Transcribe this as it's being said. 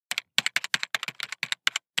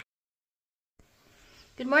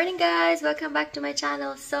Good morning guys, welcome back to my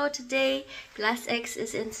channel. So today Glass X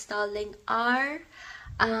is installing our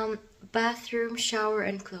bathroom shower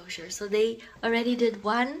enclosure. So they already did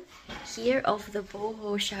one here of the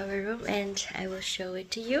boho shower room and I will show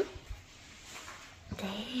it to you.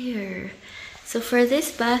 There. So for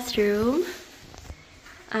this bathroom,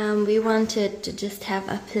 we wanted to just have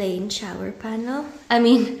a plain shower panel.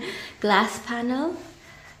 Glass panel,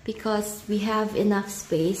 because we have enough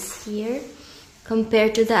space here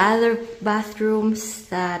compared to the other bathrooms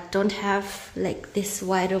that don't have like this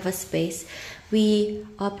wide of a space. We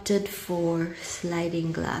opted for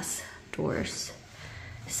sliding glass doors.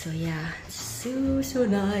 So yeah, it's so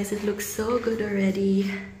nice. It looks so good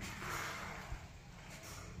already.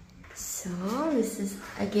 So this is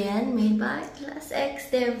again made by Glass X.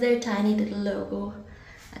 They have their tiny little logo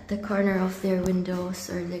at the corner of their windows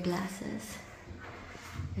or their glasses.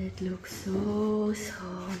 It looks so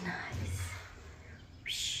nice.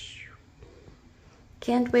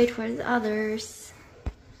 Can't wait for the others.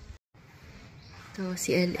 So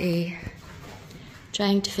si LA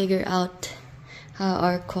trying to figure out how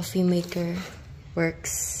our coffee maker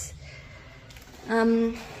works.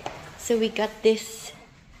 So we got this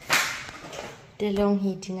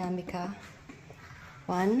DE'LONGHI Dinamica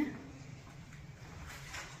one,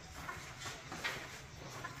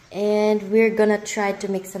 and we're gonna try to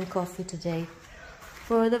make some coffee today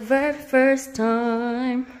for the very first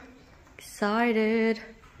time. Excited.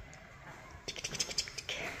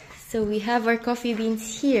 So we have our coffee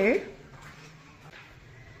beans here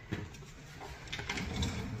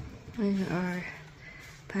in our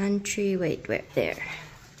pantry. Wait, there.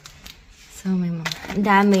 So my mom,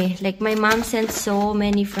 dami. Like my mom sent so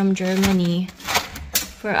many from Germany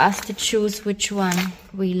for us to choose which one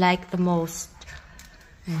we like the most.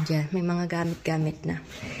 And yeah, may mga gamit na.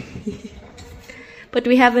 But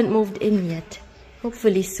we haven't moved in yet.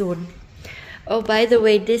 Hopefully soon. Oh, by the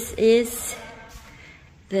way, this is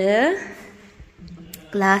the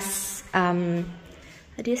glass, how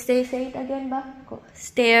do you say it again ba?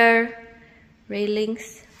 Stair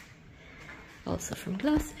railings. Also from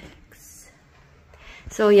Glass X.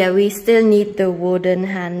 So yeah, we still need the wooden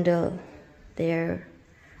handle there.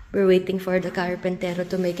 We're waiting for the carpentero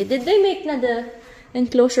to make it. Did they make na the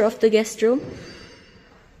enclosure of the guest room?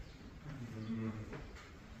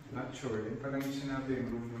 Not sure. Parang sinabi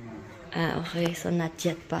yung room naman. Okay, so not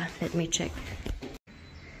yet pa. Let me check.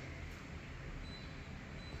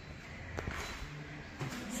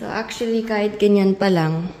 So actually, kahit ganyan pa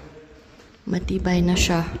lang, matibay na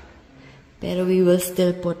siya. Pero we will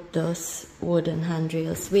still put those wooden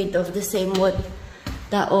handrails made of the same wood.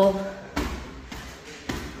 Tao.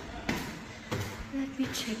 Let me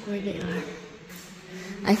check where they are.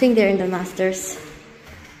 I think they're in the masters.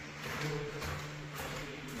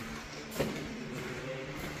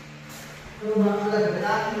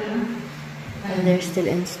 And they're still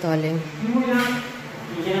installing.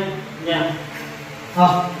 Yeah.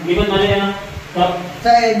 Oh, gimana mali yan?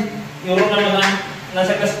 Saan? Yung room na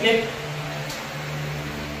nasa gasket.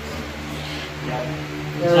 Yeah.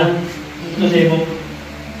 Ito sa ibong.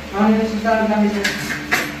 Ano yung susunod kami sir?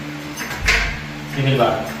 Sige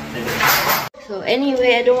ba? So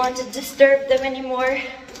anyway, I don't want to disturb them anymore.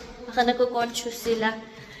 Baka nagko-conscious sila.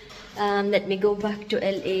 Let me go back to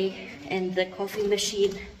LA and the coffee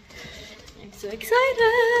machine. I'm so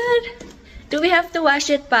excited! Do we have to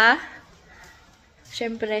wash it pa?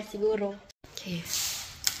 Syempre, siguro. Okay.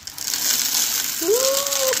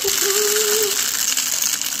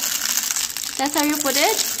 That's how you put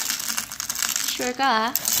it? Sure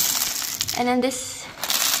ka, ah? And then this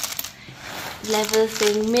level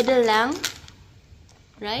thing, middle lang.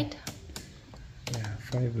 Right? Yeah,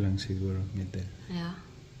 5 lang siguro, middle. Yeah.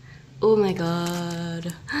 Oh my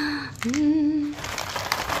god.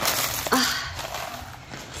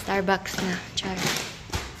 Starbucks na. Char.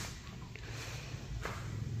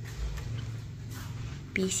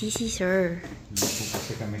 PCC, sir.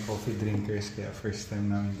 Kasi kami coffee drinkers, kaya first time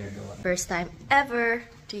namin gagawa. First time ever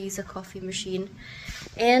to use a coffee machine.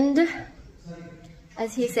 And,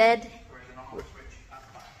 as he said,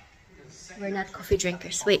 we're not coffee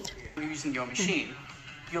drinkers. Wait. Using your machine,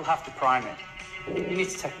 you'll have to prime it. You need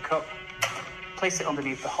to take a cup, place it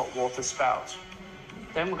underneath the hot water spout.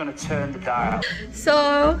 Then we're going to turn the dial.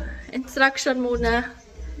 So, instruction muna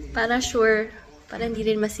para sure, para hindi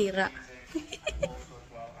rin masira.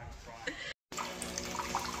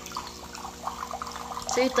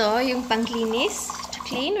 So ito, yung pang-klinis? To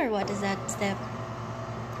clean or what is that step?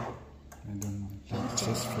 I don't know.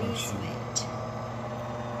 Just freeze it.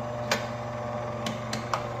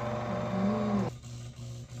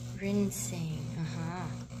 Rinsing.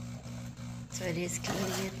 So it is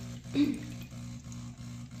clean.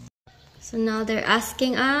 So now they're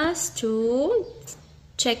asking us to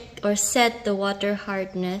check or set the water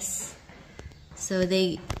hardness. So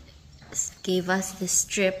they gave us the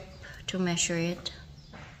strip to measure it.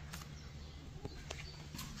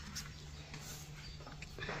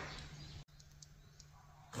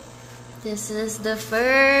 This is the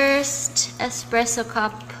first espresso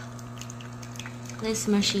cup this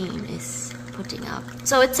machine is putting out.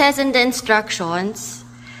 So it says in the instructions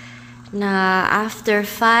na after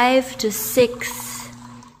 5 to 6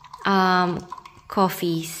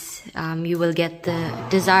 coffees, you will get the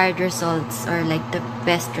desired results or like the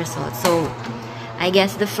best results. So I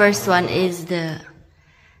guess the first one is the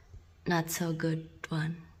not so good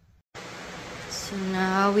one. So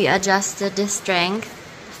now we adjusted the strength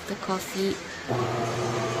of the coffee.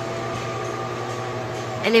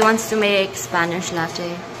 Ellie wants to make Spanish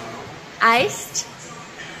latte. Iced?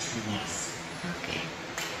 Yes. Okay.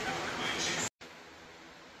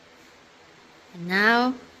 And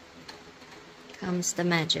now comes the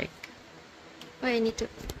magic. Oh, I need to...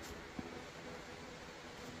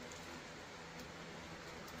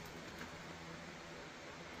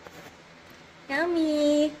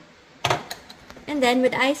 Yummy! And then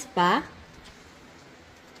with ice pa.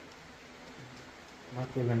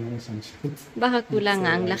 Makulang ng isang shot. Baka kulang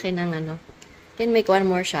nga ang laki ng ano. Can make one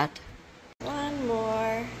more shot. One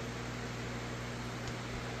more.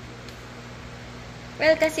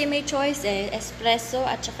 Well, kasi may choice eh. Espresso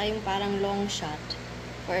at saka yung parang long shot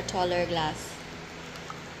for a taller glass.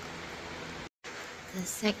 The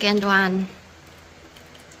second one.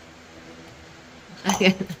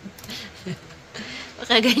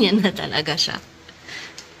 Baka ganyan na talaga siya.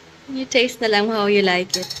 You taste na lang how you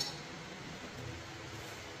like it.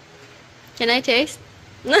 Can I taste?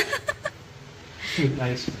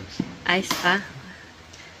 Ice first. Ice pa?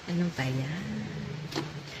 Ano ba yan?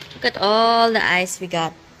 Look at all the ice we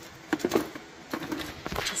got.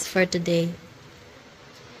 Just for today.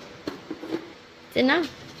 It's enough.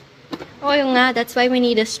 Oh, yung nga. That's why we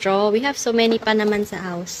need a straw. We have so many pa naman sa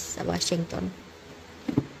house sa Washington.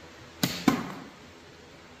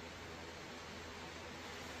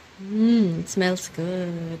 It smells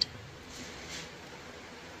good.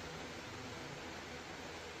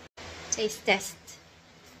 Taste test.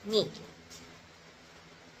 Me.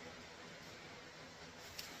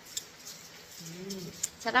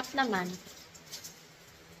 Sarap naman.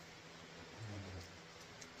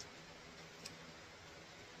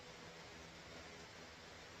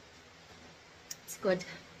 It's good.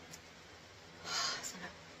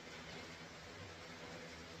 Sarap.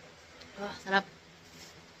 Oh, sarap.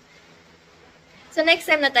 So next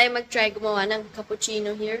time na tayo mag-try gumawa ng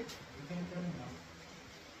cappuccino here.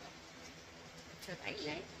 So I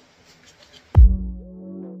like.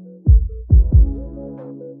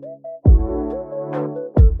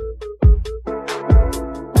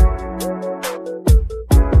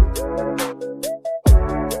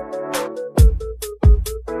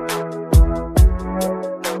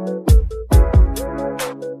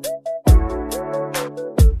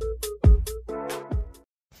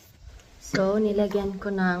 So, nilagyan ko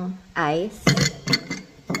ng ice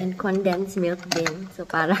and condensed milk din. So,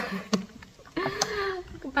 para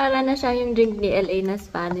na siya yung drink ni LA na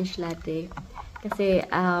Spanish latte. Kasi,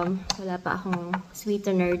 wala pa akong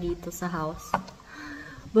sweetener dito sa house.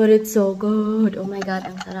 But it's so good. Oh my God,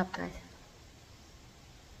 ang sarap, guys.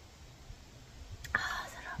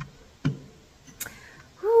 Sarap.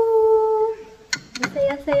 Woo!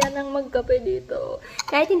 Masaya-saya nang magkape dito.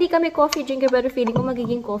 Kahit hindi kami coffee drinker, pero feeling ko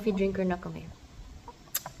magiging coffee drinker na kami.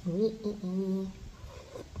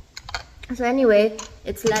 So anyway,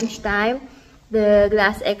 it's lunchtime. The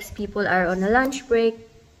Glass X people are on a lunch break.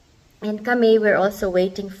 And kami, we're also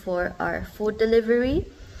waiting for our food delivery.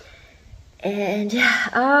 And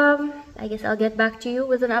yeah, I guess I'll get back to you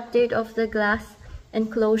with an update of the glass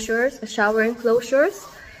enclosures, shower enclosures.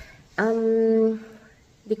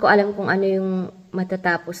 Di ko alam kung ano yung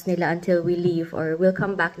matatapos nila until we leave, or we'll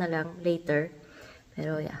come back na lang later.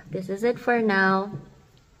 Pero yeah, this is it for now.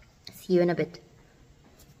 See you in a bit.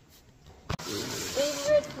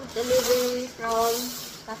 Favorite food delivery from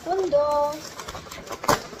Katundo.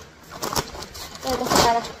 Kaya kasi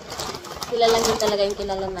para sila lang din talaga yung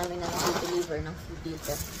kilala namin na nag-deliver ng food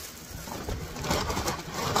dito.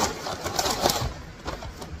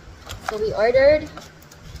 So we ordered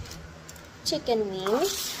chicken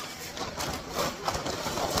wings.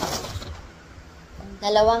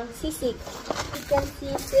 Dalawang sisig. Chicken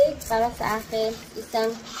sisig para sa akin. Isang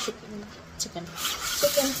chicken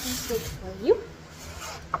sisig for you.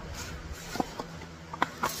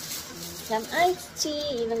 some iced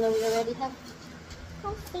tea, even though we already have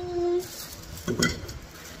coffee.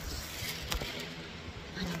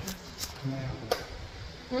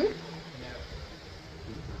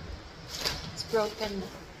 It's broken.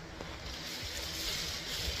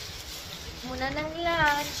 Muna ng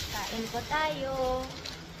lunch. Kain po tayo.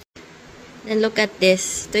 Then look at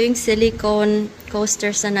this. Ito yung silicone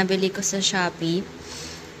coasters na nabili ko sa Shopee.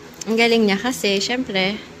 Ang galing niya kasi,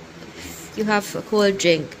 syempre, you have a cold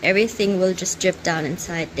drink. Everything will just drip down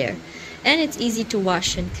inside there. And it's easy to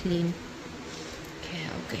wash and clean.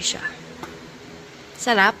 Okay siya.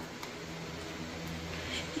 Sarap.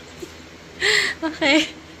 Okay.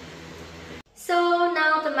 So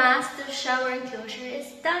now the master shower enclosure is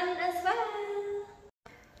done as well.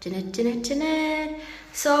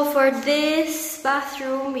 So for this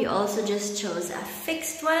bathroom, we also just chose a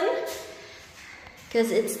fixed one because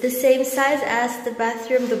it's the same size as the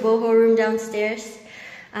bathroom, the boho room downstairs.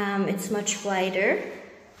 It's much wider.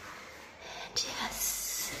 And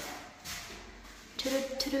yes.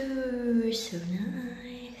 So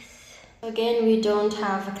nice. Again, we don't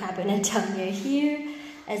have a cabinet down here,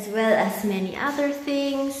 as well as many other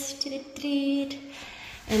things.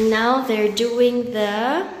 And now they're doing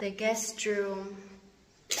the guest room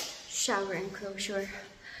shower enclosure.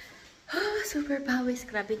 Oh, super pawis.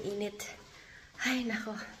 Grabing init. Ay,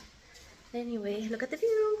 nako. Anyway, look at the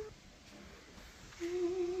view.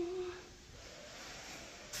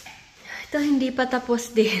 Ito hindi pa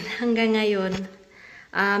tapos din hanggang ngayon.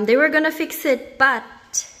 They were gonna fix it, but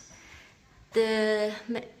the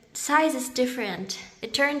size is different.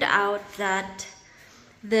 It turned out that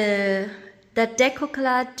that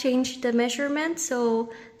DecoClad changed the measurement, so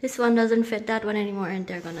this one doesn't fit that one anymore, and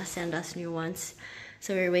they're gonna send us new ones.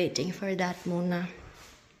 So we're waiting for that muna.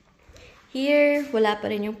 Here, wala pa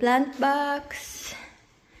rin yung plant box.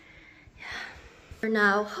 Yeah. For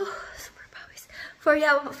now, super pawis.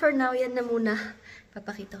 For now, yan na muna.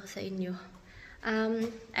 Papakita ko sa inyo.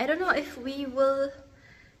 I don't know if we will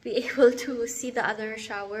be able to see the other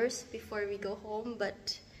showers before we go home,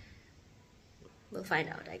 but we'll find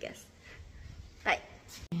out, I guess. Bye.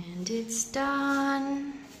 And it's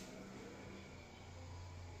done.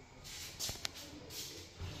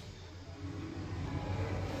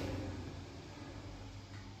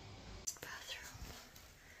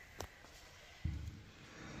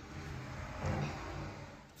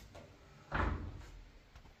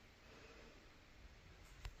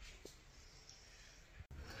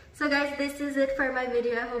 So guys, this is it for my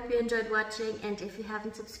video. I hope you enjoyed watching, and if you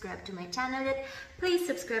haven't subscribed to my channel yet, please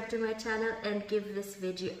subscribe to my channel and give this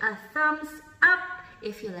video a thumbs up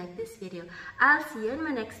if you like this video. I'll see you in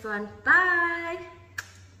my next one. Bye!